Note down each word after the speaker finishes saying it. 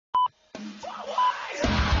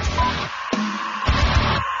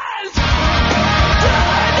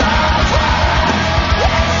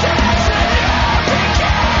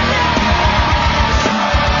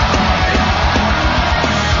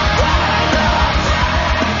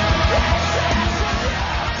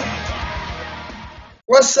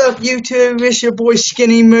What's up, YouTube? It's your boy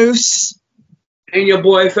Skinny Moose. And your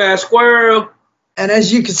boy Fast Squirrel. And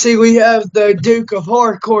as you can see, we have the Duke of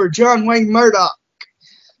Hardcore, John Wayne Murdoch.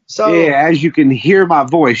 So, yeah, as you can hear my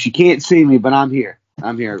voice, you can't see me, but I'm here.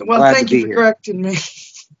 I'm here. Well, Glad thank to you be for here. correcting me.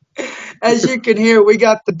 As you can hear, we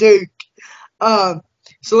got the Duke. So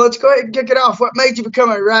let's go ahead and kick it off. What made you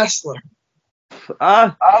become a wrestler?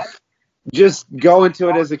 Just going to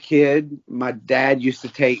it as a kid. My dad used to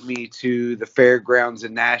take me to the fairgrounds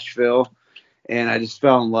in Nashville, and I just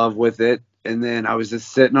fell in love with it. And then I was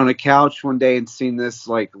just sitting on a couch one day and seen this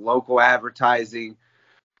like local advertising,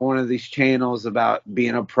 one of these channels about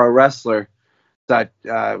being a pro wrestler. So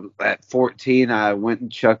at 14, I went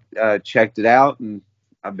and checked it out, and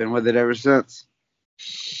I've been with it ever since.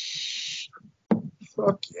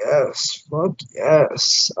 Fuck yes. Fuck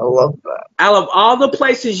yes. I love that. Out of all the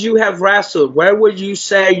places you have wrestled, where would you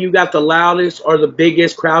say you got the loudest or the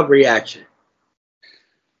biggest crowd reaction?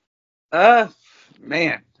 Man,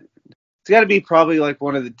 it's got to be probably like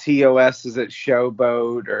one of the TOSs at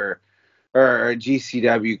Showboat or a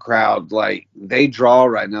GCW crowd. Like, they draw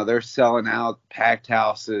right now. They're selling out packed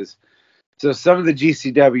houses. So some of the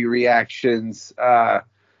GCW reactions are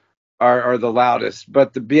the loudest.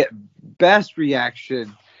 But the best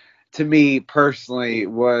reaction to me personally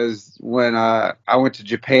was when I went to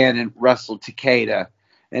Japan and wrestled Takeda.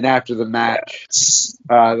 And after the match,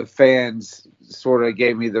 the fans sort of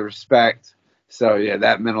gave me the respect. So, yeah,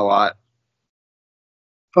 that meant a lot.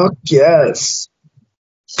 Fuck yes.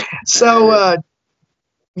 So,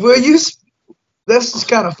 this is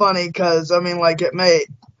kind of funny because, I mean, like, it made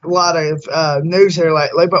a lot of news here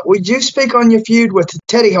lately, but would you speak on your feud with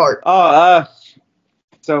Teddy Hart?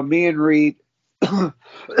 So me and Reed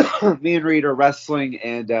are wrestling,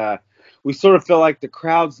 and we sort of feel like the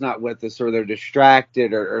crowd's not with us, or they're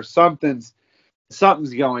distracted, or something's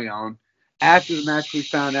going on. After the match, we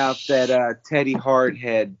found out that Teddy Hart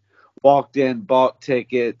had walked in, bought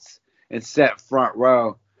tickets, and sat front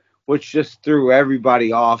row, which just threw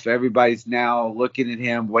everybody off. Everybody's now looking at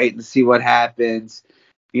him, waiting to see what happens.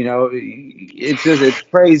 You know, it's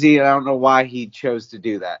crazy. I don't know why he chose to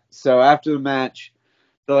do that. So after the match,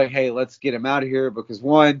 they're like, hey, let's get him out of here because,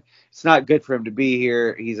 one, it's not good for him to be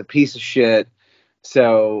here. He's a piece of shit.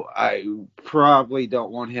 So I probably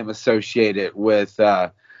don't want him associated with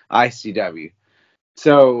ICW.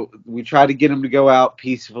 So we tried to get him to go out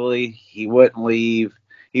peacefully. He wouldn't leave.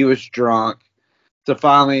 He was drunk. So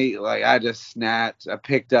finally, like, I just snapped. I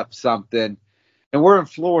picked up something. And we're in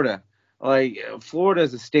Florida. Like, Florida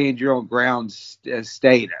is a stand-your-own-ground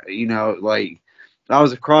state. You know, like, I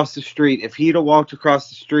was across the street. If he'd have walked across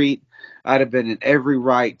the street, I'd have been in every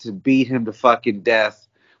right to beat him to fucking death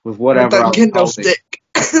with whatever I was kendo stick.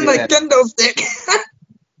 Like kendo stick.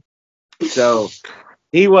 So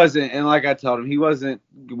he wasn't, and like I told him, he wasn't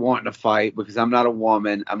wanting to fight because I'm not a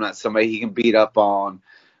woman. I'm not somebody he can beat up on.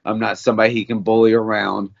 I'm not somebody he can bully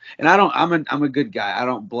around. And I'm a good guy. I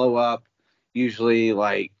don't blow up. Usually,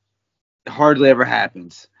 like, hardly ever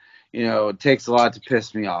happens. You know, it takes a lot to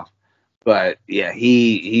piss me off. But yeah,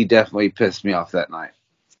 he definitely pissed me off that night.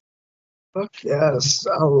 Fuck yes,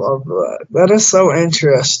 I love that. That is so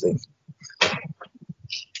interesting.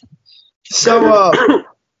 So,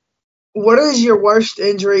 what is your worst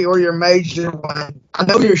injury or your major one? I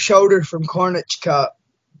know your shoulder from Carnage Cup,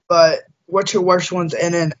 but what's your worst ones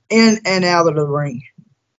in and out of the ring?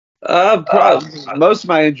 Most of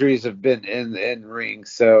my injuries have been in ring.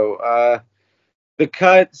 So the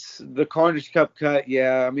cuts, the Carnage Cup cut,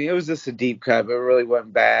 yeah. I mean, it was just a deep cut, but it really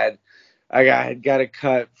wasn't bad. I got a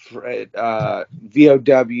cut at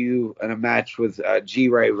VOW in a match with G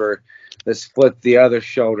Raver that split the other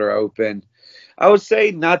shoulder open. I would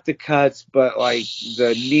say not the cuts, but like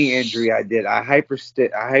the knee injury I did. I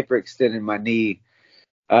hyperextended my knee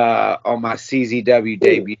on my CZW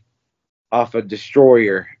debut off a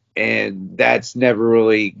Destroyer, and that's never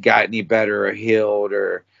really got any better or healed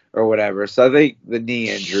or whatever. So I think the knee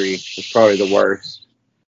injury is probably the worst.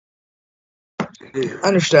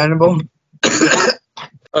 Understandable.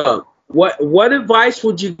 What advice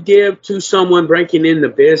would you give to someone breaking in the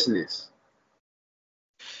business?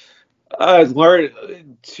 Learn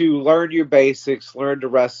your basics, learn to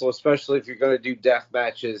wrestle, especially if you're going to do death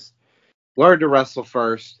matches. Learn to wrestle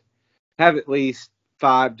first. Have at least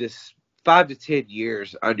 5 to 10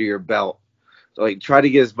 years under your belt. So, like, try to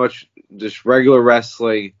get as much just regular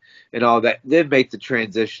wrestling and all that, then make the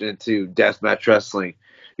transition into deathmatch wrestling.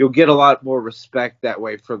 You'll get a lot more respect that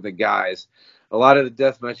way from the guys. A lot of the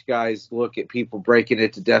deathmatch guys look at people breaking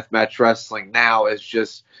into deathmatch wrestling now as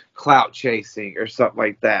just clout chasing or something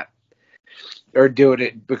like that. or doing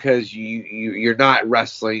it because you're not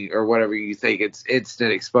wrestling or whatever. You think it's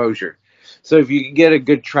instant exposure. So if you can get a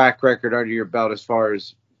good track record under your belt as far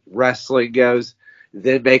as wrestling goes,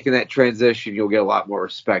 then making that transition, you'll get a lot more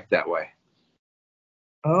respect that way.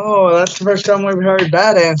 Oh, that's the first time we've heard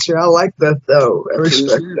that answer. I like that, though. I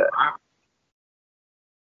respect that.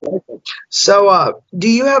 So, do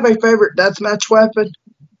you have a favorite deathmatch weapon?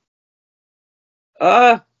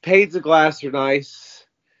 Panes of glass are nice.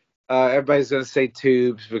 Everybody's gonna say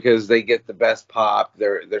tubes because they get the best pop.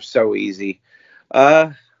 They're so easy.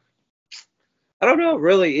 I don't know,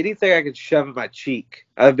 really. Anything I can shove in my cheek.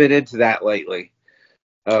 I've been into that lately,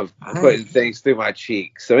 of putting things through my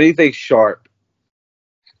cheek. So anything sharp.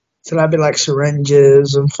 So that'd be like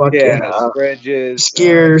syringes and fucking syringes,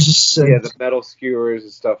 skewers. The metal skewers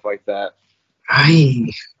and stuff like that.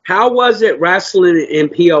 How was it wrestling in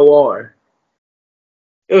p.o.r?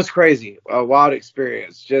 It was crazy. A wild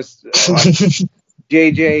experience. Just like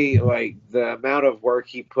JJ, like the amount of work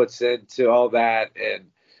he puts into all that and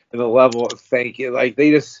the level of thinking. Like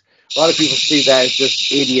a lot of people see that as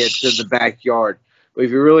just idiots in the backyard. But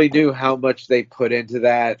if you really knew how much they put into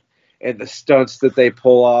that and the stunts that they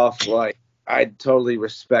pull off, like I totally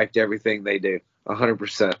respect everything they do.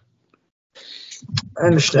 100%. I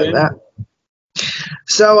understand that.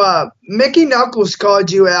 So, Mickey Knuckles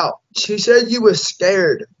called you out. She said you was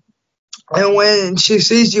scared. And when she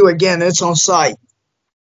sees you again, it's on sight.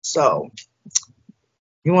 So,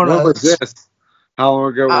 you want to... What was this? How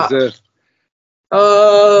long ago was this?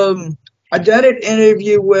 I did an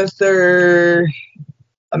interview with her.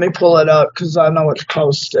 Let me pull it up because I know it's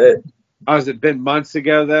posted. Oh, has it been months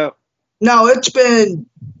ago, though? No, it's been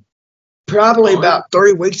probably about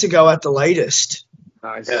 3 weeks ago at the latest.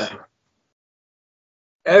 Nice. Yeah.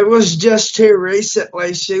 It was just here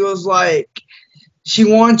recently. She was like, she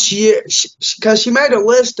wants you, because she made a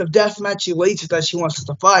list of deathmatch elites that she wants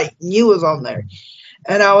to fight, and you was on there.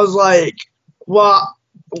 And I was like, well,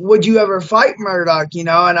 would you ever fight Murdoch, And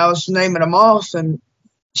I was naming them off, and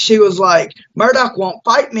she was like, Murdoch won't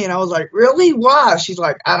fight me. And I was like, really? Why? She's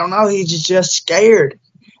like, I don't know. He's just scared.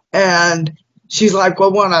 And she's like,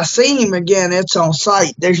 well, when I see him again, it's on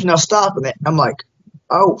sight. There's no stopping it. I'm like,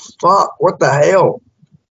 oh, fuck. What the hell?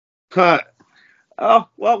 Oh,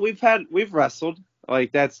 well, we've wrestled.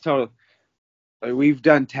 Like, that's total. Like, we've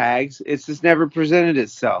done tags. It's just never presented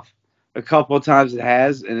itself. A couple of times it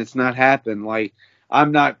has, and it's not happened. Like,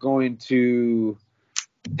 I'm not going to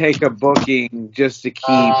take a booking just to keep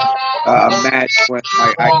a match when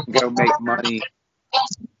I can go make money.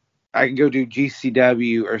 I can go do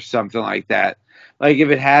GCW or something like that. Like, if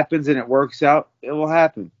it happens and it works out, it will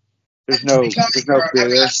happen. There's no fear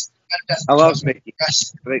there. I love Mickey.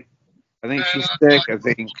 I think she's sick. I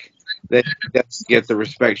think that she doesn't get the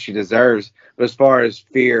respect she deserves. But as far as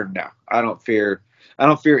fear, no, I don't fear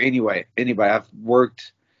anybody.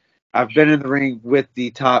 I've been in the ring with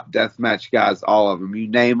the top deathmatch guys, all of them. You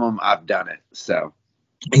name them, I've done it. So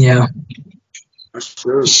yeah, that's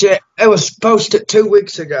true. Shit, it was posted 2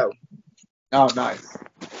 weeks ago. Oh, nice.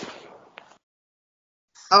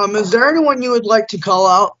 Is there anyone you would like to call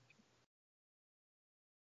out?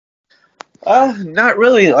 Not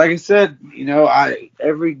really. Like I said,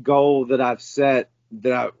 every goal that I've set,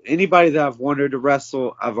 anybody that I've wanted to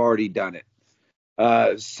wrestle, I've already done it.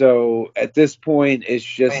 So at this point, it's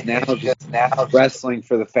just now wrestling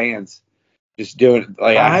for the fans. Just doing it.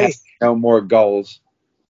 Like, I have no more goals.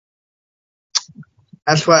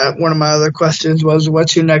 That's why one of my other questions was,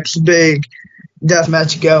 what's your next big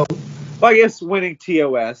deathmatch goal? Well, I guess winning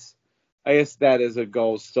TOS. I guess that is a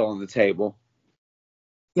goal still on the table.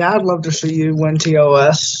 Yeah, I'd love to see you win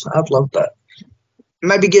TOS. I'd love that.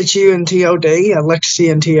 Maybe get you in TOD. I'd like to see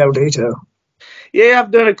you in TOD too. Yeah,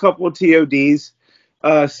 I've done a couple of TODs.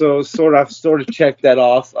 So I've sort of checked that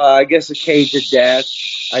off. I guess a Cage of Death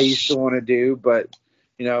I used to want to do, but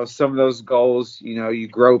some of those goals, you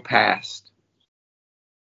grow past.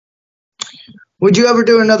 Would you ever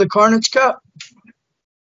do another Carnage Cup?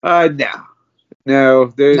 No.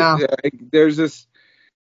 There's this.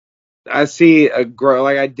 I see a grow,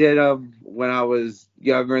 like I did them when I was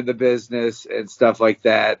younger in the business and stuff like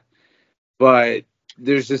that, but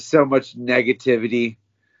there's just so much negativity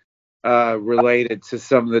related to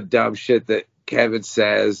some of the dumb shit that Kevin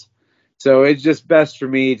says. So it's just best for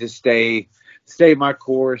me to stay my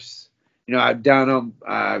course. I've done them.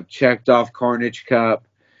 I've checked off Carnage Cup.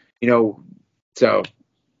 So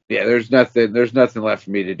yeah, there's nothing left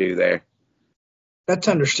for me to do there. That's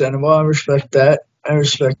understandable. I respect that.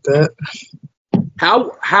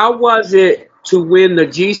 How was it to win the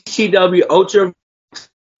GCW Ultra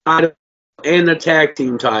title and the tag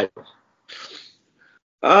team title?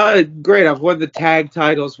 Great. I've won the tag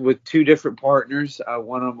titles with two different partners. I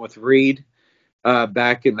won them with Reed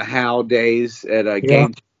back in the How days at Yeah.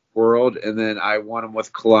 Game World, and then I won them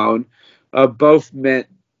with Cologne. Both meant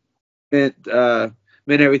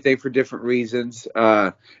meant everything for different reasons.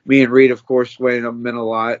 Me and Reed, of course, winning them meant a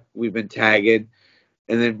lot. We've been tagging,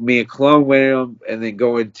 and then me and Cologne winning them, and then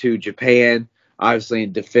going to Japan, obviously,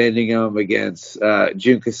 and defending them against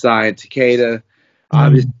Jun Kasai and Takeda.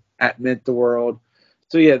 Obviously, that meant the world.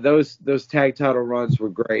 So yeah, those tag title runs were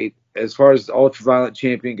great. As far as the Ultraviolet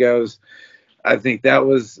champion goes, I think that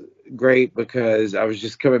was great because I was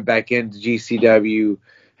just coming back into GCW,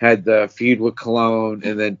 had the feud with Cologne,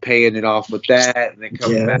 and then paying it off with that, and then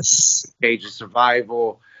coming back Yes. to Cage of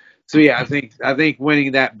Survival. So yeah, I think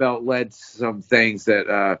winning that belt led to some things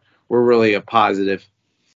that were really a positive.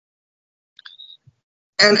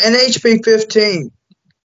 And in HB 15,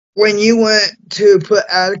 when you went to put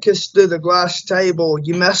Atticus through the glass table,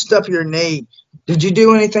 you messed up your knee. Did you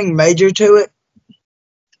do anything major to it?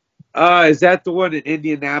 Is that the one in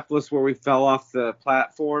Indianapolis where we fell off the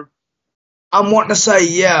platform? I'm wanting to say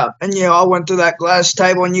yeah. And I went through that glass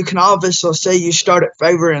table, and you can obviously see you started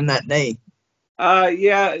favoring that knee.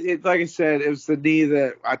 Yeah, like I said, it was the knee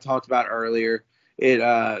that I talked about earlier. It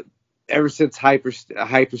ever since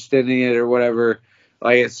hyperextending it or whatever,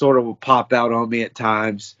 like it sort of will pop out on me at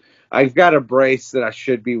times. I've got a brace that I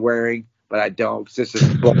should be wearing, but I don't because it's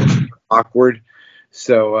just awkward.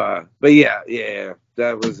 So, but yeah,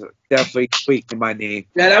 that was definitely tweaking my knee.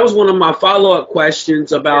 Yeah, that was one of my follow-up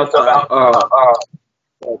questions about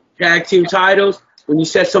tag team titles. When you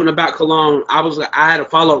said something about Cologne, I had a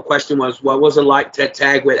follow-up question was, what was it like to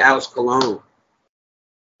tag with Alex Cologne?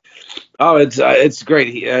 Oh, it's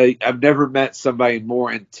great. I've never met somebody more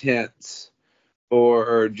intense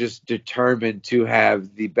or just determined to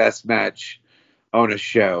have the best match on a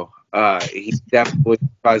show. He definitely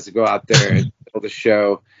tries to go out there and build a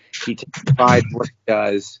show. He takes pride in what he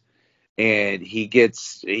does, and he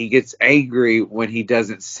gets angry when he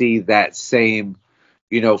doesn't see that same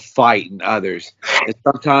fight in others. And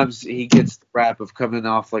sometimes he gets the rap of coming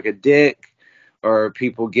off like a dick, or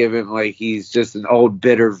people give him like he's just an old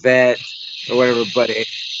bitter vet or whatever. But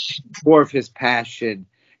it's more of his passion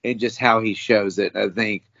and just how he shows it. I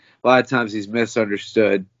think a lot of times he's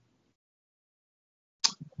misunderstood.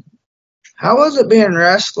 How was it being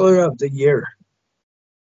Wrestler of the Year?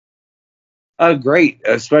 Great,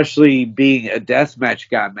 especially being a deathmatch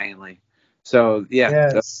guy mainly. So yeah,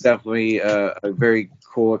 Yes. that's definitely a very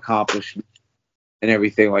cool accomplishment and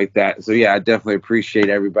everything like that. So yeah, I definitely appreciate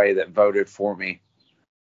everybody that voted for me.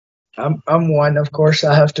 I'm one, of course.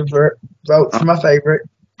 I have to vote for my favorite.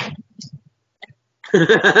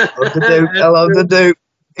 I love the Duke.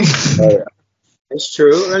 That's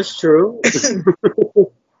true. That's true.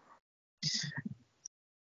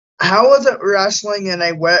 How was it wrestling in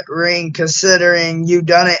a wet ring, considering you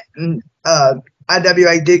done it in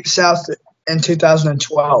IWA Deep South in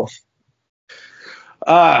 2012?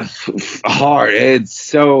 Hard. It's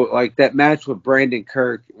so like that match with Brandon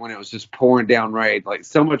Kirk when it was just pouring down rain. Like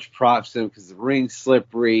so much props to him because the ring's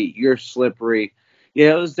slippery, you're slippery.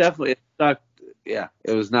 Yeah, it was definitely it sucked. Yeah,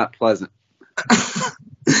 it was not pleasant.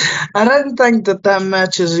 I didn't think that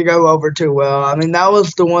matches go over too well. I mean, that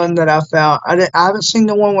was the one that I found. I haven't seen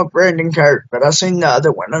the one with Brandon Kirk, but I've seen the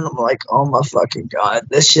other one, and I'm like, oh my fucking god,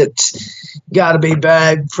 this shit's got to be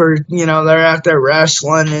bad for they're out there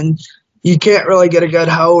wrestling, and you can't really get a good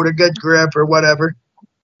hold, a good grip, or whatever.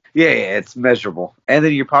 Yeah, it's miserable, and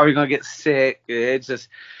then you're probably gonna get sick. It's just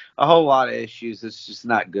a whole lot of issues. It's just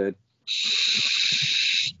not good.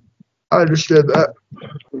 I understood that.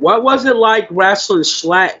 What was it like wrestling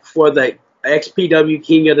Shlak for the XPW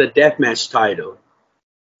King of the Deathmatch title?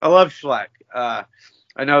 I love Shlak. I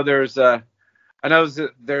know there's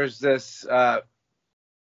this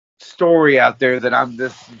story out there that I'm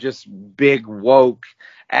this just big woke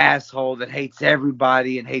asshole that hates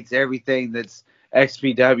everybody and hates everything that's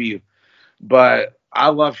XPW. But I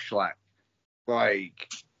love Shlak. Like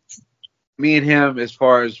me and him, as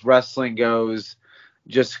far as wrestling goes,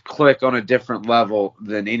 just click on a different level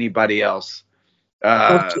than anybody else.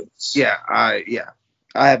 Yeah, I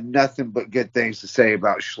have nothing but good things to say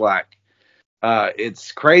about Shlak.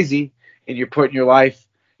 It's crazy, and you're putting your life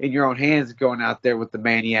in your own hands going out there with the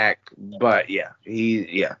maniac. But I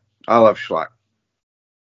love Shlak.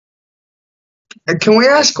 Can we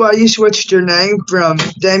ask why you switched your name from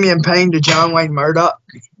Damian Payne to John Wayne Murdoch?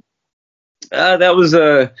 That was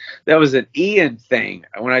an Ian thing.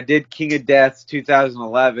 When I did King of Death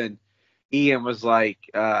 2011, Ian was like,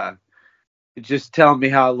 just telling me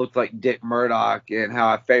how I looked like Dick Murdoch and how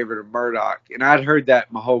I favored Murdoch. And I'd heard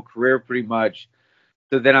that my whole career pretty much.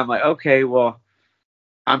 So then I'm like, okay, well,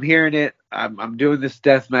 I'm hearing it. I'm doing this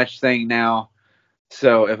deathmatch thing now.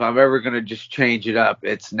 So if I'm ever gonna just change it up,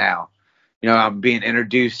 it's now. I'm being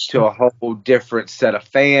introduced to a whole different set of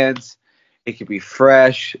fans. It could be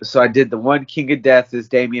fresh. So I did the one King of Death as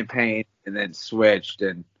Damian Payne, and then switched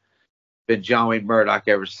and been John Wayne Murdoch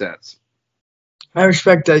ever since. I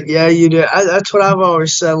respect that. Yeah, you did. That's what I've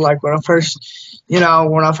always said. Like when I first, when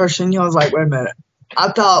I first seen you, I was like, wait a minute. I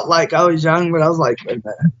thought like I was young, but I was like, wait a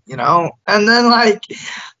minute. And then like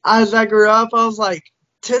as I grew up, I was like,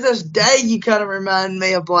 to this day, you kind of remind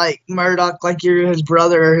me of like Murdoch, like you're his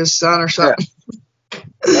brother or his son or something.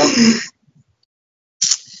 Yeah.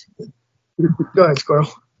 Go ahead,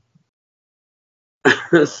 Squirrel.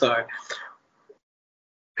 Sorry.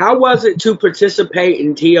 How was it to participate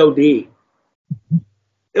in TOD?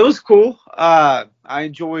 It was cool. I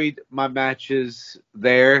enjoyed my matches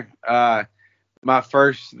there. The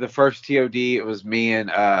first TOD, it was me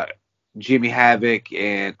and Jimmy Havoc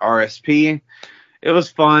and RSP. It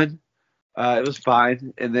was fun. It was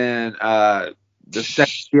fine. And then the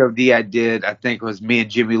second TOD I did, I think, was me and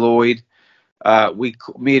Jimmy Lloyd.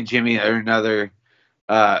 Me and Jimmy are another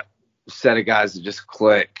set of guys that just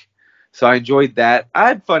click. So I enjoyed that. I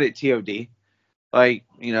had fun at TOD. Like,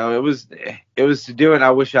 it was to do it.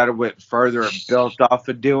 I wish I'd have went further and built off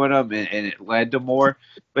of doing them, and it led to more,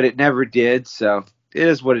 but it never did. So it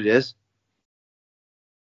is what it is.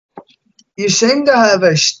 You seem to have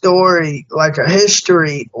a story, like a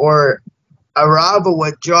history or a rival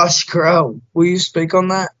with Josh Crow. Will you speak on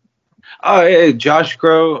that? Oh, yeah, Josh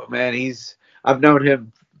Crow, man, I've known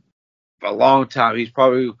him for a long time. He's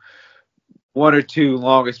probably one or two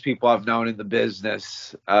longest people I've known in the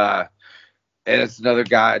business. And it's another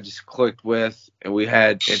guy I just clicked with, and we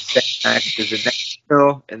had insane matches in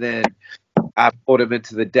Nashville, and then I pulled him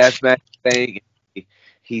into the deathmatch thing.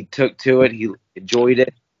 He took to it. He enjoyed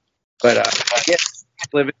it. But yeah,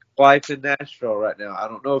 living his life in Nashville right now. I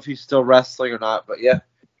don't know if he's still wrestling or not, but yeah,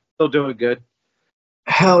 still doing good.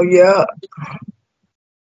 Hell yeah.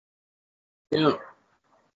 Yeah.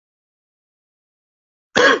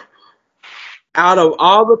 Out of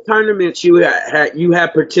all the tournaments you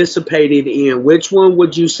have participated in, which one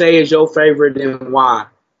would you say is your favorite and why?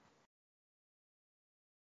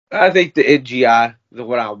 I think the NGI, the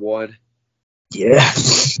one I won. Yeah.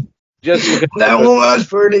 Just because that one was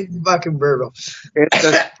pretty fucking brutal.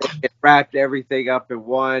 It wrapped everything up in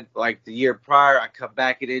one. Like the year prior, I come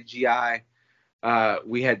back at NGI.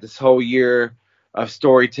 We had this whole year of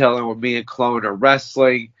storytelling where me and Clone are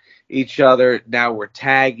wrestling each other. Now we're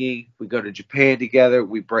tagging. We go to Japan together.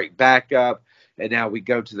 We break back up, and now we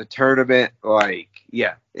go to the tournament. Like,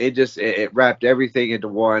 yeah, it wrapped everything into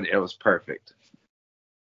one. It was perfect.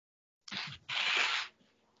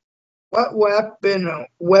 What weapon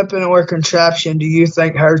or contraption do you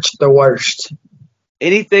think hurts the worst?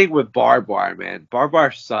 Anything with barbed wire, man. Barbed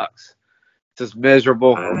wire sucks. It's just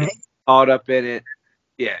miserable. Caught up in it.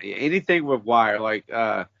 Yeah, anything with wire, like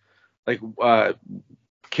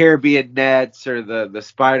Caribbean nets or the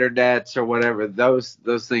spider nets or whatever. Those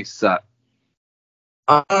things suck.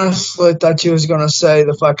 I honestly thought you was gonna say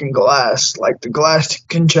the fucking glass, like the glass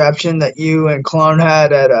contraption that you and Clone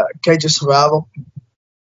had at Cage of Survival.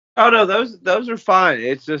 Oh no, those are fine.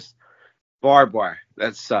 It's just barbed wire.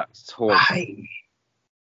 That sucks. It's horrible.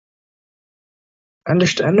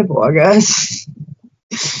 Understandable, I guess.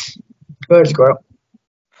 Go ahead, Squirrel.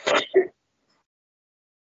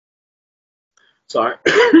 Sorry.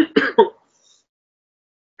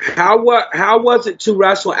 How was it to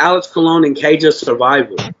wrestle Alex Colon in Cage of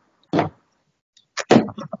Survival?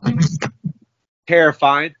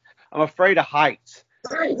 Terrifying. I'm afraid of heights.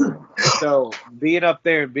 So being up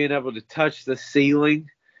there and being able to touch the ceiling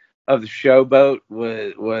of the showboat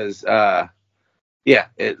was the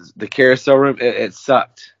carousel room. It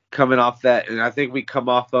sucked coming off that, and I think we come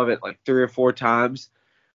off of it like 3 or 4 times.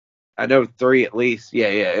 I know 3 at least. Yeah.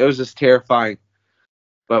 It was just terrifying,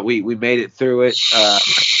 but we made it through it.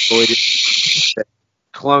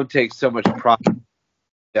 Clone takes so much pride,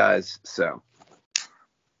 guys. So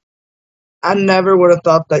I never would have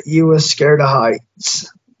thought that you was scared of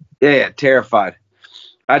heights. yeah, terrified.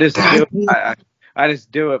 I just do it. I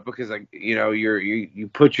just do it because you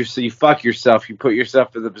fuck yourself. You put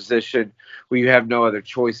yourself in the position where you have no other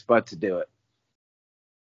choice but to do it.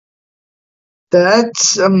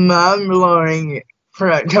 That's a mind-blowing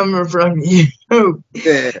coming from you.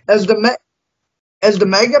 Yeah. Is the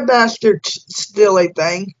Mega Bastard still a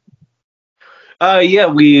thing? Yeah,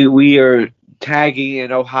 we are tagging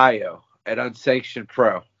in Ohio at Unsanctioned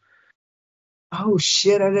Pro. Oh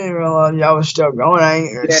shit! I didn't realize y'all was still going. I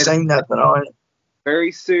ain't seen nothing on it.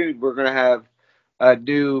 Very soon we're gonna have a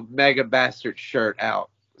new Mega Bastard shirt out.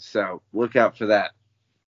 So look out for that.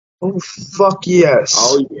 Oh, fuck yes.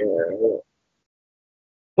 Oh yeah.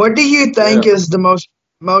 What do you think Yeah. is the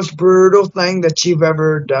most brutal thing that you've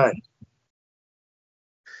ever done?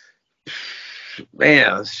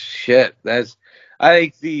 Man, shit. I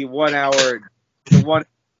think the 1 hour, the one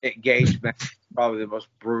engagement is probably the most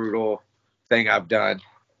brutal thing I've done.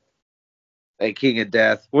 At King of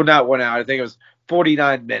Death. Well, not 1 hour. I think it was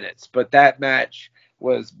 49 minutes, but that match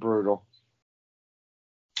was brutal.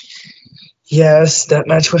 Yes, that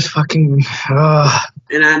match was fucking.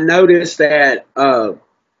 And I noticed that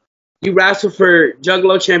you wrestled for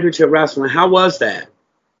Juggalo Championship Wrestling. How was that?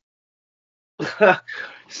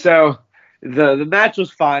 So the match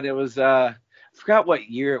was fine. It was I forgot what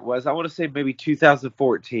year it was. I want to say maybe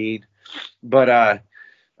 2014, but I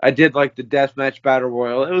did like the deathmatch battle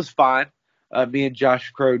royal. It was fine. Me and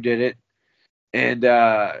Josh Crow did it, and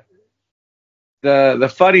the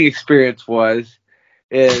funny experience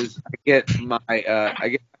is I get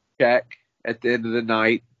my check at the end of the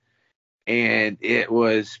night, and it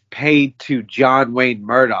was paid to John Wayne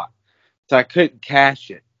Murdoch, so I couldn't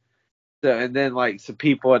cash it. So, and then like some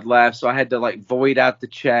people had left, so I had to like void out the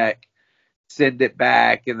check, send it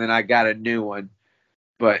back, and then I got a new one.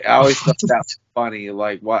 But I always thought that was funny,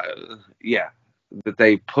 like what? Yeah, that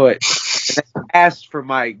they put. And they asked for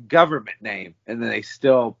my government name, and then they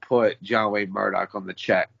still put John Wayne Murdoch on the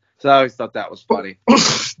check. So I always thought that was funny.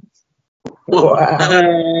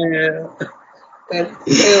 Wow. That's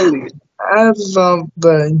silly. That's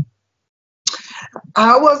something.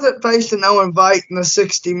 How was it facing Orin Veidt in the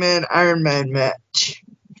 60-man Ironman match?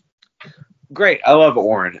 Great, I love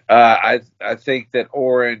Orin. I think that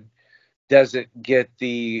Orin doesn't get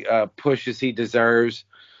the pushes he deserves.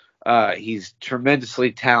 He's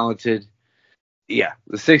tremendously talented. Yeah,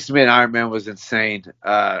 the 60-man Ironman was insane.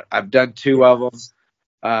 I've done 2 of them,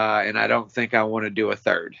 and I don't think I want to do a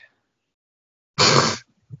third. I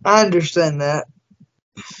understand that.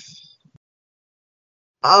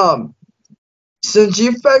 Since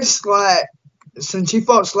you fought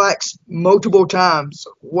Shlak multiple times,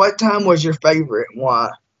 what time was your favorite and why?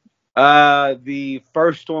 The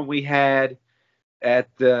first one we had at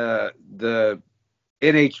the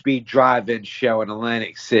NHB drive-in show in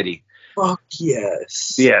Atlantic City. Fuck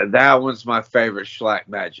yes. Yeah, that one's my favorite Shlak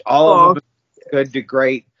match. All of them good to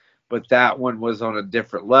great, but that one was on a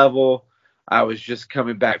different level. I was just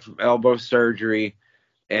coming back from elbow surgery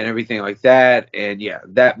and everything like that. And yeah,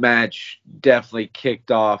 that match definitely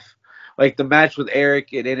kicked off. Like the match with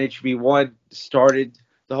Eric at NHB1 started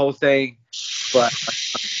the whole thing, but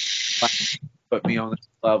put me on this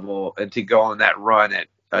level and to go on that run at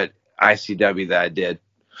ICW that I did.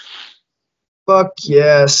 Fuck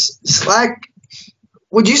yes. Shlak.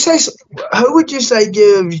 Would you say who would you say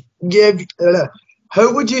gave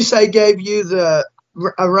who would you say gave you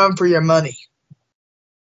a run for your money?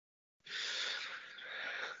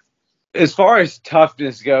 As far as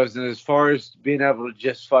toughness goes, and as far as being able to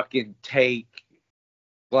just fucking take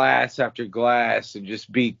glass after glass and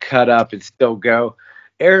just be cut up and still go,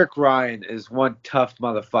 Eric Ryan is one tough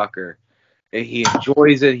motherfucker. And he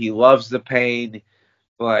enjoys it. He loves the pain.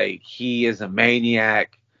 Like, he is a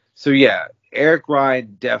maniac. So, yeah, Eric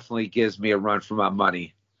Ryan definitely gives me a run for my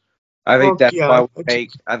money. I think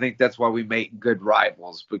that's why we make good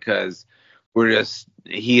rivals, because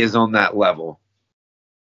he is on that level.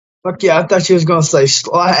 Fuck yeah, I thought you was gonna say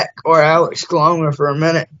Shlak or Alex Gloner for a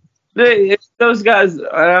minute. Those guys,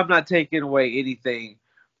 I'm not taking away anything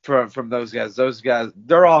from those guys. Those guys,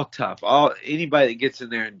 they're all tough. Anybody that gets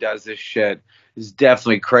in there and does this shit is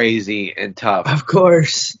definitely crazy and tough. Of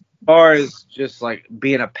course. As far as just like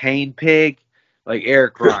being a pain pig, like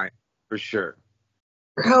Eric Ryan, for sure.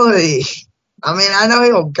 Really? I mean, I know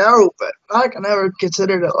he'll go, but I can never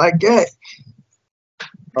consider it like that.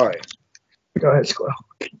 All right. Go ahead, Squirrel.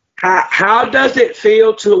 How does it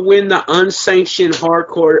feel to win the unsanctioned pro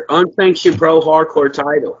hardcore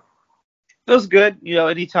title? Feels good. You know,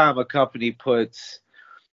 anytime a company puts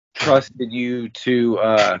trust in you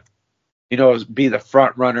to, be the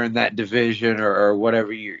front runner in that division or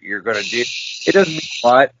whatever you're going to do, it doesn't mean a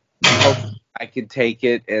lot. I can take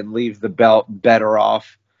it and leave the belt better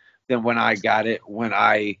off than when I got it, when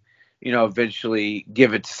I, eventually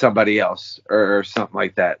give it to somebody else or something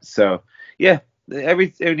like that. So, yeah.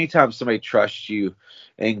 Anytime somebody trusts you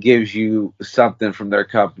and gives you something from their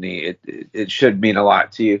company, it should mean a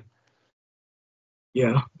lot to you.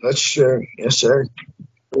 Yeah, that's true. Yes, sir.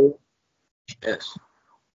 Yes.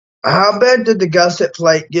 How bad did the gusset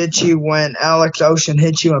plate get you when Alex Ocean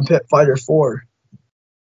hit you in Pit Fighter 4?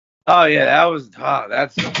 Oh yeah,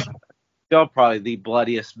 still probably the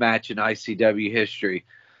bloodiest match in ICW history.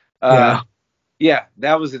 Yeah. Yeah,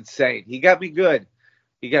 that was insane. He got me good.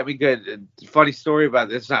 He got me good. And funny story about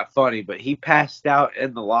this, not funny, but he passed out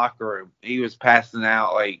in the locker room. He was passing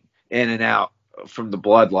out like in and out from the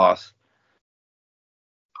blood loss.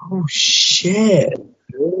 Oh shit.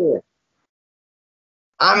 Yeah.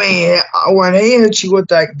 I mean, when he hit you with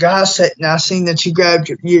that gusset, and I seen that you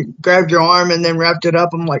grabbed your arm and then wrapped it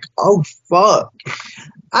up, I'm like, oh fuck.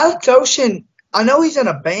 Alex Ocean, I know he's in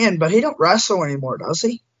a band, but he don't wrestle anymore, does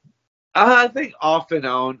he? I think off and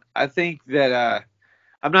on. I think that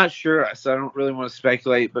I'm not sure, so I don't really want to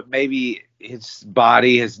speculate, but maybe his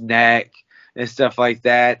body, his neck, and stuff like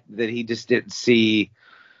that he just didn't see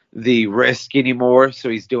the risk anymore, so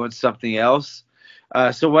he's doing something else.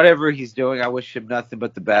 So whatever he's doing, I wish him nothing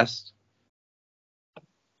but the best.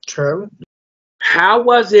 True. How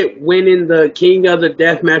was it winning the King of the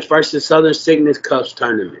Deathmatch versus Southern Sickness Cups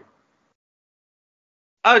tournament?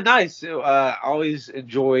 Oh, nice. Always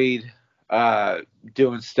enjoyed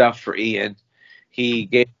doing stuff for Ian. He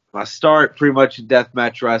gave my start pretty much in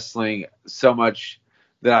deathmatch wrestling, so much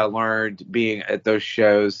that I learned being at those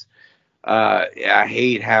shows. I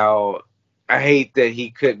hate that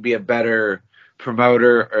he couldn't be a better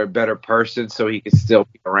promoter or a better person so he could still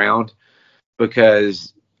be around,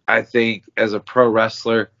 because I think as a pro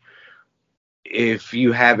wrestler, if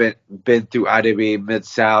you haven't been through IWA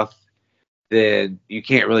Mid-South, then you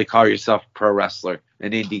can't really call yourself a pro wrestler,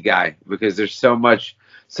 an indie guy, because there's so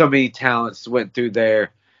many talents went through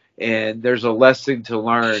there, and there's a lesson to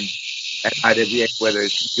learn at IWA, whether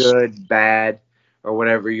it's good, bad, or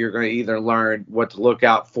whatever. You're going to either learn what to look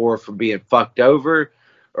out for from being fucked over,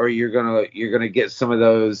 or you're gonna get some of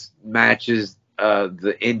those matches,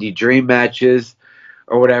 the indie dream matches,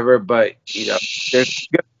 or whatever. But there's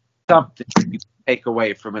something you take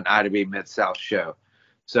away from an IWA Mid-South show.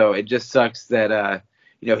 So it just sucks that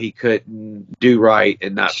he couldn't do right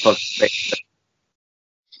and not fuck.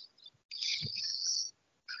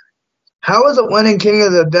 How was it winning King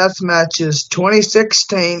of the Death Matches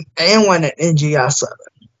 2016 and winning NGI 7?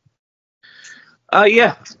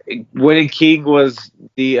 Yeah, winning King was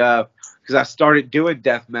the because I started doing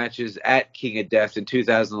death matches at King of Death in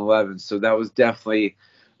 2011, so that was definitely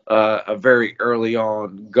a very early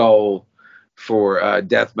on goal for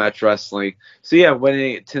deathmatch wrestling. So yeah,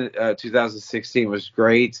 winning it 2016 was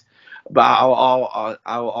great, but I'll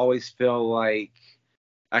always feel like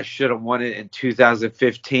I should have won it in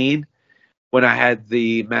 2015 when I had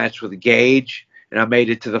the match with Gage and I made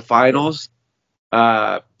it to the finals.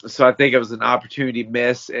 So I think it was an opportunity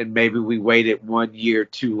miss, and maybe we waited 1 year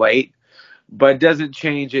too late. But it doesn't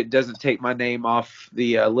change. It doesn't take my name off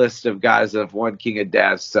the list of guys that have won King of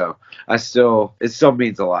Death. So it still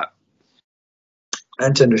means a lot.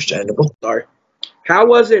 That's understandable. Sorry. How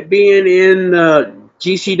was it being in the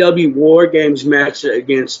GCW War Games match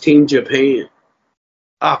against Team Japan?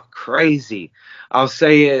 Oh, crazy. I'll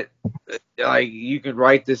say it like you can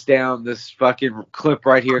write this down, this fucking clip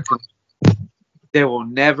right here. There will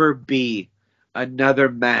never be another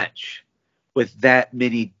match with that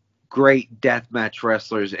many great deathmatch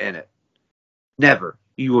wrestlers in it. Never.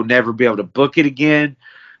 You will never be able to book it again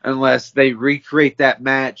unless they recreate that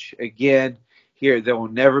match again. Here, there will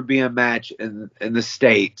never be a match in the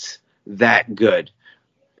States that good.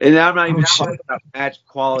 And I'm not even talking about match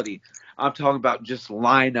quality. I'm talking about just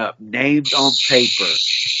lineup, names on paper,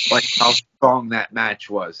 like how strong that match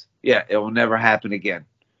was. Yeah, it will never happen again.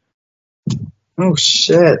 Oh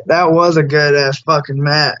shit, that was a good ass fucking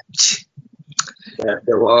match. Yeah,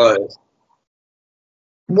 it was.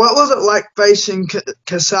 What was it like facing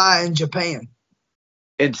Kasai in Japan?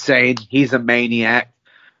 Insane. He's a maniac.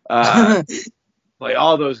 Like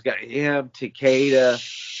all those guys, him,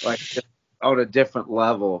 Takeda, like on a different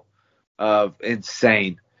level of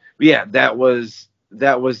insane. But yeah, that was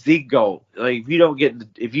the goal. Like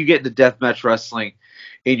if you get into deathmatch wrestling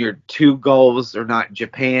and your two goals are not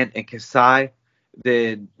Japan and Kasai,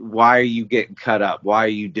 then why are you getting cut up? Why are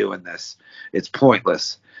you doing this? It's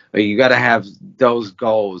pointless. Like, you got to have those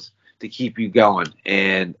goals to keep you going.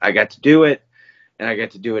 And I got to do it, and I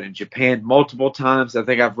got to do it in Japan multiple times. I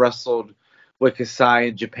think I've wrestled with Kasai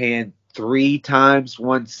in Japan 3 times,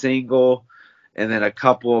 one single, and then a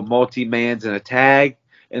couple of multi-mans and a tag,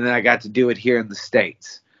 and then I got to do it here in the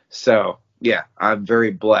States. So yeah, I'm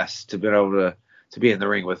very blessed to be able to be in the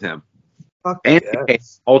ring with him. And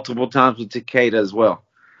Yes. multiple times with Takeda as well.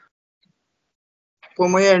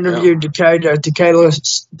 When we interviewed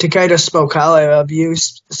Takeda spoke highly of you,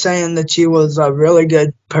 saying that you was a really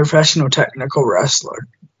good professional technical wrestler.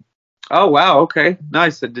 Oh wow, okay,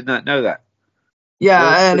 nice. I did not know that.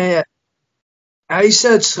 Yeah, He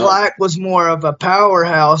said Shlak was more of a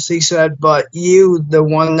powerhouse, he said, but you, the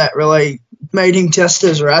one that really made him test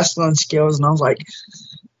his wrestling skills. And I was like,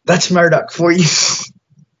 that's Murdoch for you.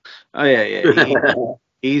 Oh, yeah.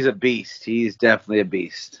 He's a beast. He's definitely a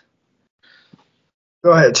beast.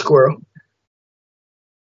 Go ahead, Squirrel.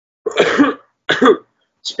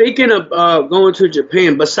 Speaking of going to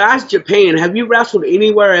Japan, besides Japan, have you wrestled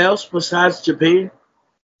anywhere else besides Japan?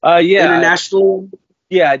 Yeah. International?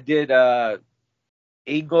 I did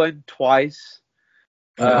England twice.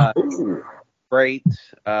 Great.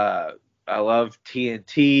 I love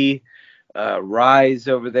TNT. Rise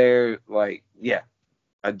over there. Like, yeah.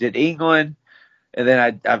 I did England. And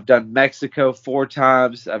then I've done Mexico 4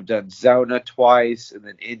 times. I've done Zona twice. And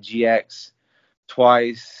then NGX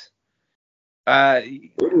twice. Yeah,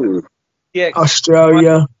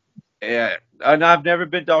 Australia. Yeah. No, I've never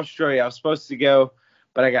been to Australia. I was supposed to go,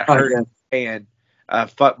 but I got hurt and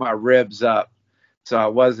fucked my ribs up. So I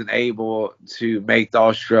wasn't able to make the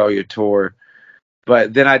Australia tour.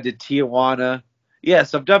 But then I did Tijuana.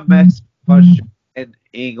 Yes, I've done Mexico and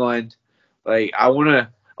England. Like I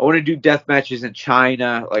wanna do death matches in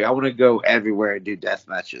China. Like I wanna go everywhere and do death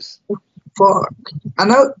matches. Fuck. I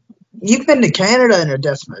know you've been to Canada in a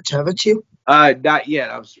death match, haven't you? Not yet.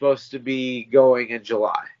 I'm supposed to be going in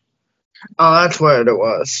July. Oh, that's what it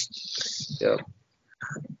was. Yep.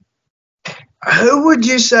 Who would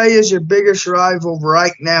you say is your biggest rival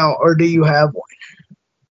right now, or do you have one?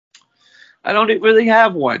 I don't really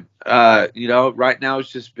have one. Right now it's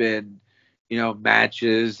just been,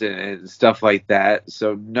 matches and stuff like that.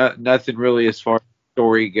 So nothing really as far as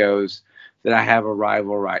story goes that I have a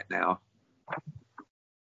rival right now.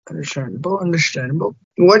 Understandable.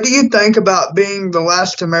 What do you think about being the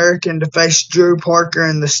last American to face Drew Parker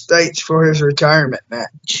in the States for his retirement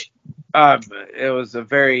match? It was a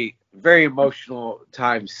very, very emotional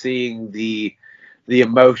time seeing the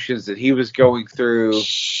emotions that he was going through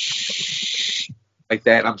like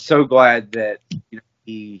that. I'm so glad that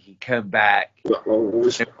he come back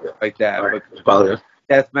like that. But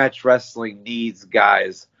deathmatch wrestling needs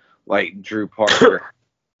guys like Drew Parker.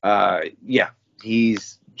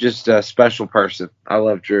 He's just a special person. I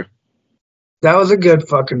love Drew. That was a good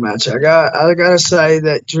fucking match. I gotta say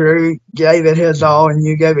that Drew gave it his all and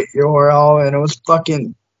you gave it your all, and it was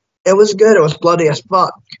good. It was bloody as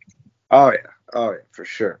fuck. Oh yeah, for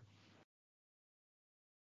sure.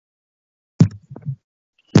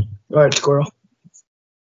 Go ahead, Squirrel.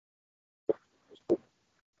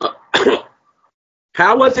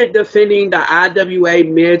 How was it defending the IWA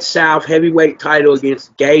Mid-South Heavyweight title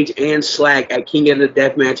against Gage and Shlak at King of the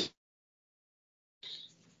Deathmatch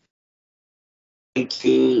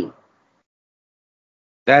 18?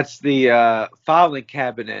 That's the filing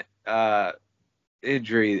cabinet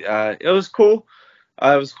injury. It was cool.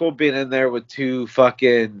 It was cool being in there with 2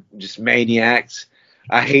 fucking just maniacs.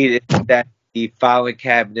 I hated that the filing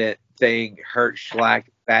cabinet thing hurt Shlak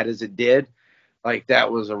as bad as it did. Like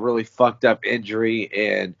that was a really fucked up injury,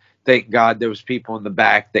 and thank God there was people in the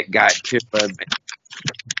back that got to him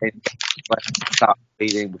and stopped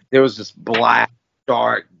bleeding. There was this black,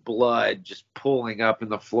 dark blood just pooling up in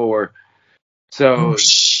the floor. So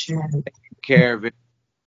take care of it.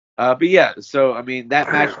 But yeah, so I mean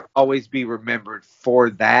that match will always be remembered for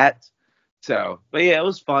that. So, but yeah, it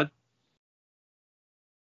was fun.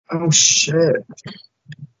 Oh shit!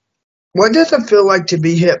 What does it feel like to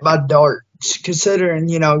be hit by darts? Considering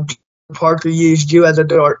Parker used you as a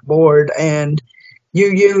dart board, and you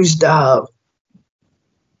used I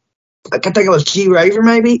think it was G Raver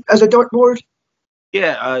maybe as a dart board.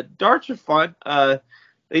 Yeah, darts are fun.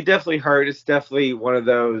 They definitely hurt. It's definitely one of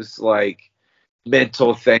those like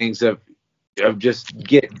mental things of just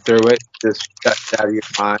getting through it, just shut out of your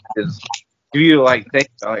mind. Because if you think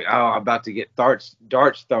like, oh, I'm about to get darts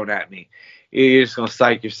thrown at me, you're just gonna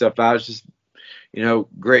psych yourself out. It's just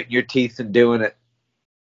gritting your teeth and doing it.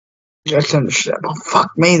 That's understandable.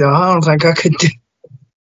 Fuck me though. I don't think I could do.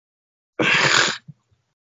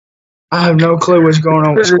 I have no clue what's going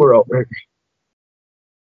on with Squirrel over here.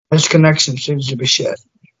 His connection seems to be shit.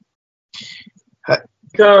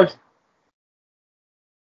 Because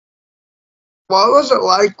What was it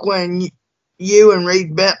like when you and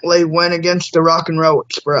Reed Bentely went against the Rock and Roll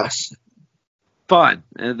Express? Fun,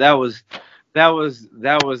 and that was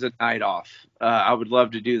a night off. I would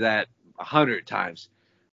love to do that 100 times.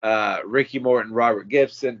 Ricky Morton, Robert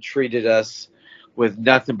Gibson treated us with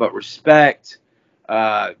nothing but respect.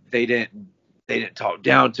 They didn't talk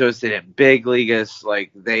down to us. They didn't big league us.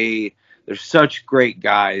 Like they're such great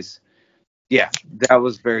guys. Yeah, that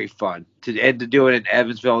was very fun to do it in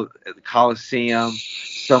Evansville at the Coliseum.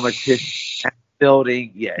 So much history in that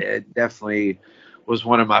building. Yeah, it definitely was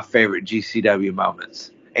one of my favorite GCW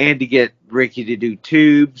moments. And to get Ricky to do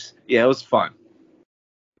tubes, yeah, it was fun.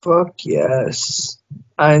 Fuck yes.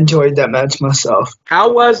 I enjoyed that match myself.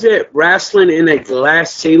 How was it wrestling in a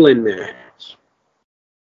glass ceiling match?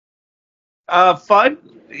 Fun.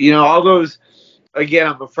 You know, all those, again,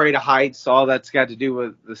 I'm afraid of heights. All that's got to do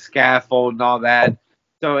with the scaffold and all that.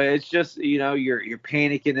 So it's just, you know, you're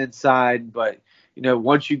panicking inside, but you know,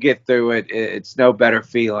 once you get through it, it's no better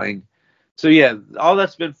feeling. So yeah, all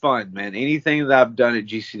that's been fun, man. Anything that I've done at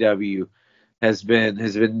GCW has been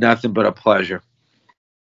nothing but a pleasure.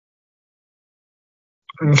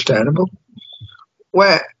 Understandable.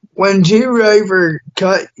 When G Raver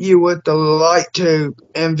cut you with the light tube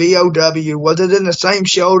in VOW, was it in the same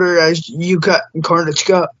shoulder as you cut in Carnage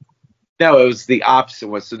Cup? No, it was the opposite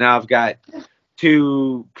one. So now I've got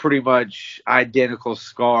two pretty much identical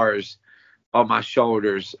scars on my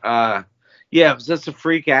shoulders. Yeah, it was just a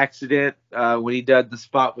freak accident. When he did the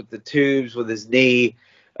spot with the tubes with his knee,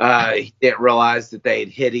 he didn't realize that they had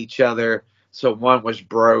hit each other. So one was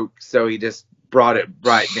broke. So he just brought it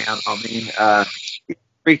right down on me.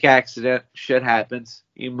 Freak accident. Shit happens.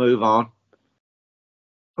 You move on.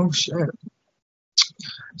 Oh shit.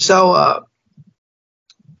 So,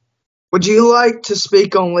 would you like to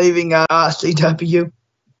speak on leaving ICW?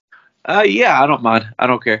 Yeah, I don't mind. I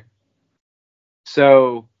don't care.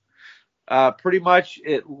 So, pretty much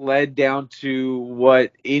it led down to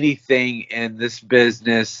what anything in this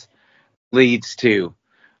business leads to,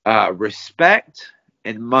 respect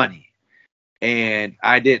and money. And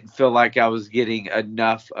I didn't feel like I was getting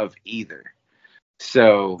enough of either.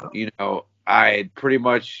 So, you know, I pretty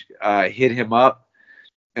much hit him up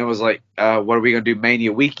and was like, what are we going to do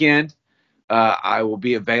Mania weekend? I will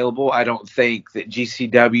be available. I don't think that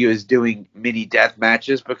GCW is doing many death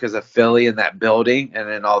matches because of Philly and that building and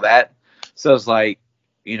then all that. So it's like,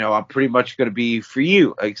 you know, I'm pretty much going to be for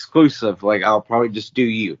you exclusive. Like I'll probably just do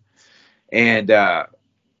you. And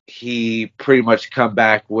he pretty much come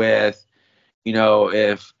back with, you know,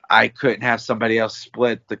 if I couldn't have somebody else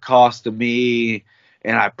split the cost of me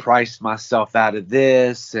and I priced myself out of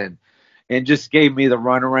this and just gave me the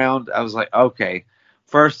runaround. I was like, okay,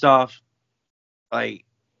 first off, like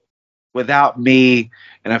without me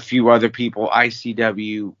and a few other people,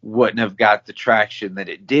 ICW wouldn't have got the traction that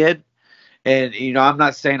it did. And, you know, I'm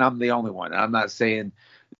not saying I'm the only one. I'm not saying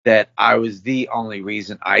that I was the only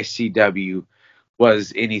reason ICW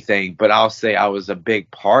was anything, but I'll say I was a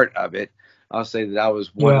big part of it. I'll say that I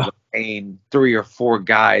was one of the main 3 or 4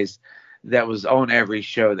 guys that was on every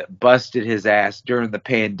show that busted his ass during the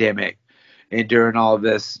pandemic and during all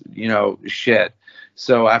this, you know, shit.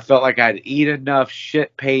 So I felt like I'd eat enough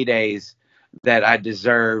shit paydays that I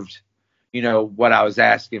deserved, you know, what I was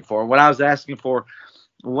asking for. What I was asking for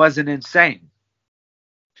wasn't insane.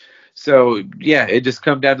 So yeah, it just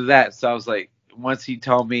come down to that. So I was like, once he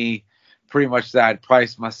told me pretty much that I'd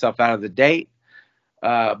priced myself out of the date,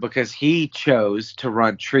 because he chose to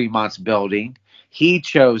run Tremont's building. He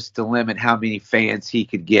chose to limit how many fans he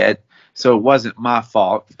could get. So it wasn't my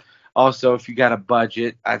fault. Also, if you got a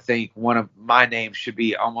budget, I think one of my names should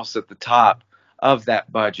be almost at the top of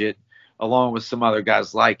that budget, along with some other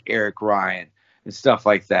guys like Eric Ryan and stuff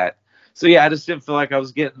like that. So yeah, I just didn't feel like I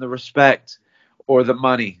was getting the respect or the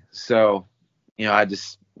money. So, you know,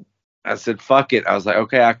 I said, fuck it. I was like,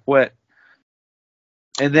 okay, I quit.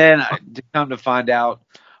 And then to come to find out,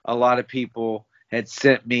 a lot of people had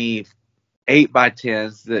sent me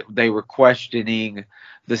 8x10s that they were questioning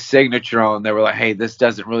the signature on. They were like, hey, this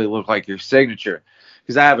doesn't really look like your signature.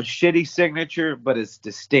 Because I have a shitty signature, but it's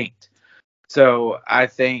distinct. So I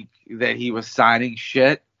think that he was signing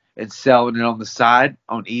shit and selling it on the side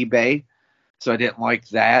on eBay. So I didn't like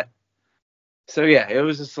that. So yeah, it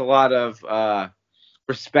was just a lot of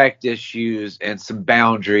respect issues and some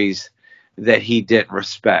boundaries that he didn't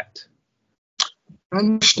respect. I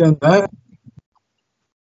understand that.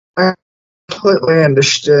 I completely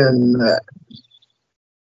understand that.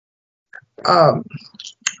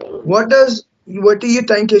 What do you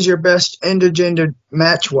think is your best intergender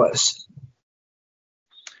match was?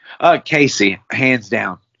 Casey, hands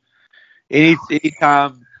down.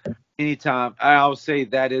 Anytime, I'll say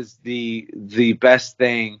that is the best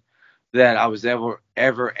thing that I was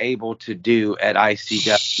ever able to do at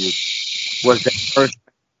ICW was that first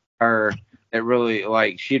her that really,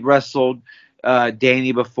 like, she'd wrestled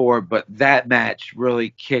Danny before, but that match really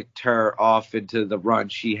kicked her off into the run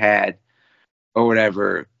she had or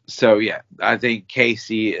whatever. So yeah, I think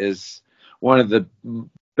Casey is one of the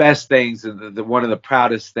best things and one of the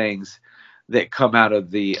proudest things that come out of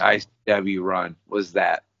the ICW run was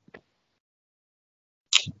that.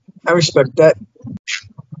 I respect that.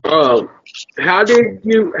 Uh, how did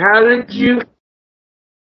you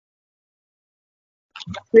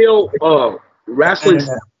feel wrestling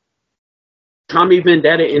And Tommy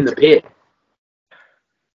Vendetta in the pit?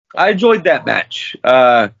 I enjoyed that match.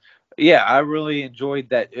 Yeah, I really enjoyed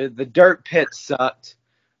that. The dirt pit sucked.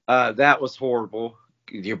 That was horrible.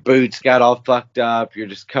 Your boots got all fucked up. You're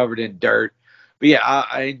just covered in dirt. But yeah,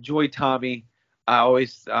 I enjoy Tommy. I'll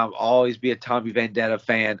always be a Tommy Vendetta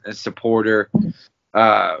fan and supporter.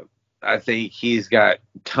 Uh, I think he's got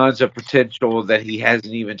tons of potential that he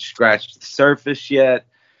hasn't even scratched the surface yet.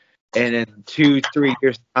 And in 2, 3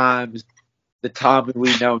 years times, the Tommy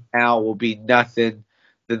we know now will be nothing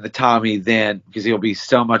than the Tommy then because he'll be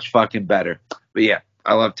so much fucking better. But yeah,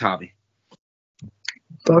 I love Tommy.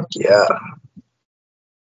 fuck yeah.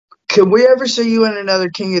 Could we ever see you in another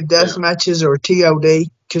King of Death matches or TOD?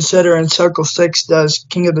 Considering Circle 6 does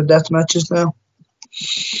King of the Death matches now.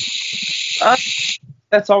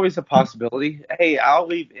 That's always a possibility. Hey, I'll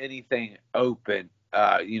leave anything open.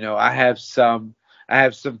 I have some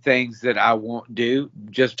things that I won't do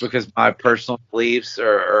just because my personal beliefs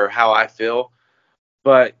or how I feel.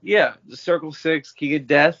 But yeah, the Circle 6, King of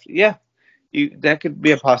Death, yeah, that could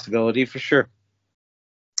be a possibility for sure.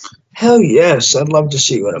 Hell yes, I'd love to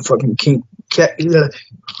see you in a fucking King of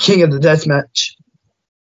the Death match.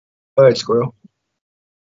 All right, squirrel.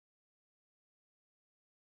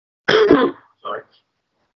 Sorry.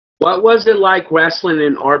 What was it like wrestling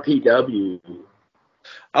in RPW?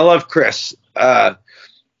 I love Chris.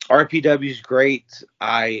 RPW is great.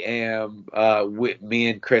 I am me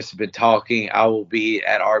and Chris have been talking. I will be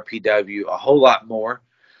at RPW a whole lot more.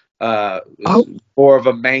 More of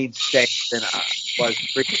a mainstay than I was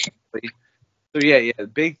previously. So yeah,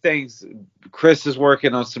 big things. Chris is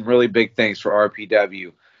working on some really big things for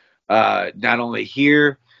RPW. Not only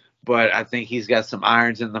here, but I think he's got some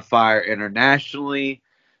irons in the fire internationally.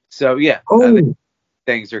 So yeah, I think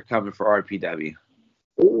things are coming for RPW.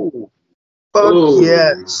 Ooh. Fuck Ooh.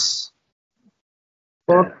 yes.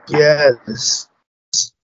 Fuck yes.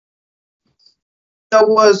 So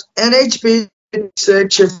was NHB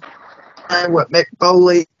 6 your friend with Mick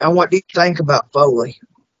Foley, and what do you think about Foley?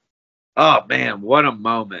 Oh man, what a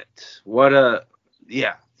moment!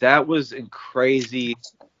 That was crazy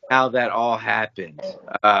how that all happened.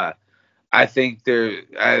 I think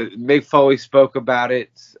Mick Foley spoke about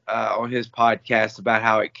it on his podcast about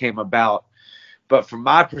how it came about. But from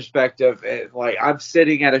my perspective, I'm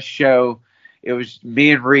sitting at a show. It was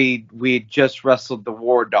me and Reed. We had just wrestled the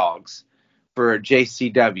War Dogs for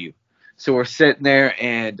JCW. So we're sitting there,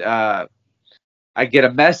 and I get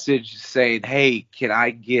a message saying, "Hey, can I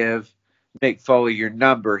give Mick Foley your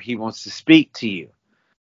number? He wants to speak to you."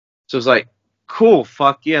 So it's like, "Cool,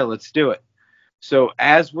 fuck yeah, let's do it." So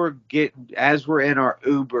as we're in our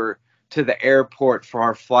Uber to the airport for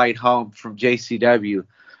our flight home from JCW,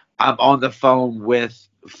 I'm on the phone with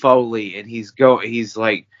Foley, and he's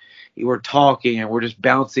like, we're talking and we're just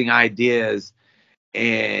bouncing ideas,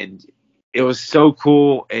 and it was so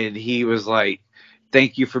cool. And he was like,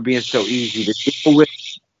 "Thank you for being so easy to deal with.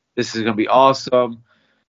 This is gonna be awesome."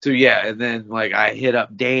 So yeah, and then I hit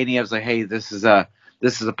up Danny. I was like, "Hey, this is a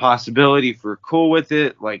possibility. If we're cool with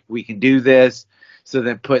it, we can do this." So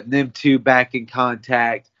then putting them two back in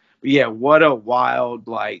contact. But yeah, what a wild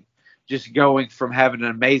just going from having an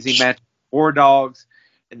amazing match with War Dogs,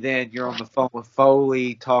 and then you're on the phone with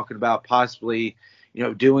Foley talking about possibly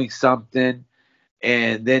doing something,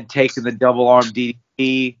 and then taking the double arm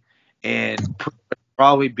DDT and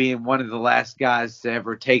probably being one of the last guys to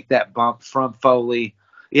ever take that bump from Foley.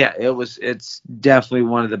 Yeah, it's definitely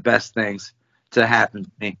one of the best things to happen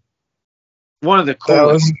to me. One of the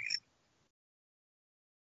coolest.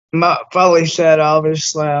 Foley said,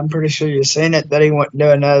 obviously, I'm pretty sure you've seen it, that he wouldn't do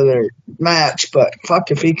another match, but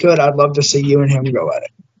fuck, if he could, I'd love to see you and him go at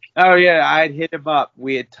it. Oh yeah, I'd hit him up.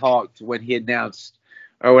 We had talked when he announced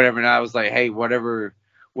or whatever, and I was like, "Hey, whatever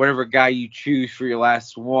guy you choose for your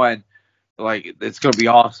last one, it's gonna be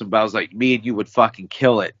awesome." But I was like, "Me and you would fucking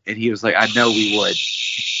kill it," and he was like, "I know we would."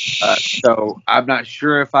 So I'm not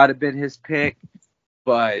sure if I'd have been his pick,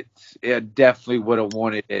 but it definitely would have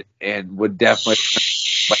wanted it, and would definitely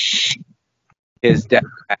his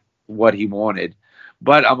what he wanted.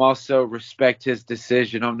 But I'm also respect his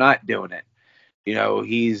decision on not doing it.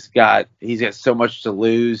 He's got so much to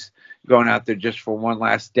lose going out there just for one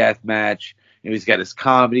last death match. He's got his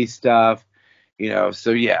comedy stuff.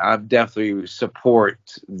 So yeah, I'm definitely support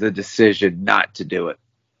the decision not to do it.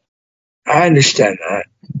 I understand that.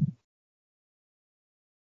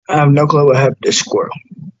 I have no clue what happened to Squirrel.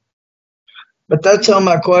 But that's all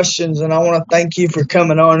my questions, and I want to thank you for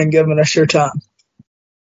coming on and giving us your time.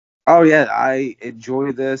 Oh yeah, I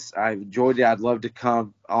enjoy this. I enjoyed it. I'd love to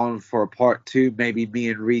come on for a part 2, maybe me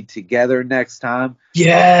and Reed together next time.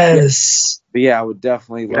 Yes. But yeah, I would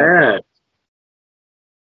definitely love. Yeah.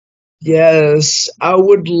 Yes. I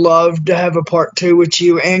would love to have a part 2 with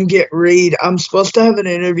you and get Reed. I'm supposed to have an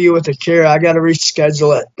interview with Akira. I got to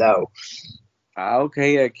reschedule it, though.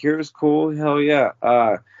 Okay, yeah, Kira's cool. Hell yeah.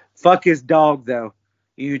 Fuck his dog though.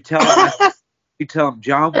 You tell him. You tell him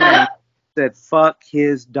John Wayne said fuck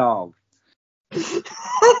his dog.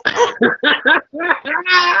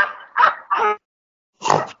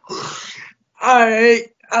 All right.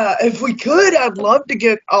 If we could, I'd love to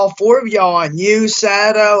get all 4 of y'all on. You,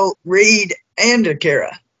 Sato, Reed, and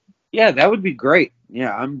Akira. Yeah, that would be great.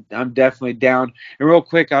 Yeah, I'm definitely down. And real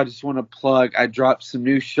quick, I just want to plug. I dropped some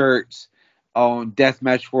new shirts on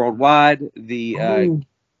Deathmatch Worldwide. Ooh.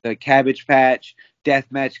 The Cabbage Patch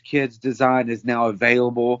Deathmatch Kids design is now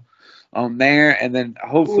available on there, and then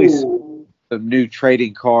hopefully Ooh. some new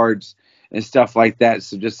trading cards and stuff like that.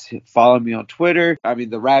 So just follow me on Twitter. I mean,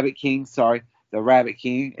 the Rabbit King. Sorry, the Rabbit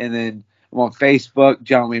King. And then I'm on Facebook,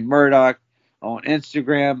 John Wayne Murdoch. On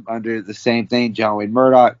Instagram under the same thing, John Wayne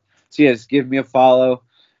Murdoch. So yes, give me a follow.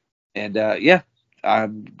 And yeah,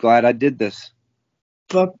 I'm glad I did this.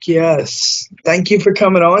 Fuck yes. Thank you for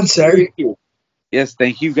coming on, sir. Thank you. Yes,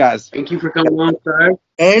 thank you guys. Thank you for coming on, sir.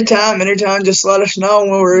 Anytime, just let us know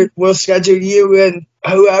when we'll schedule you and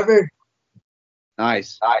whoever.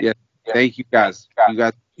 Nice. Yeah. Thank you guys. You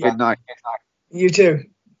guys, good night. You too.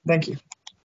 Thank you.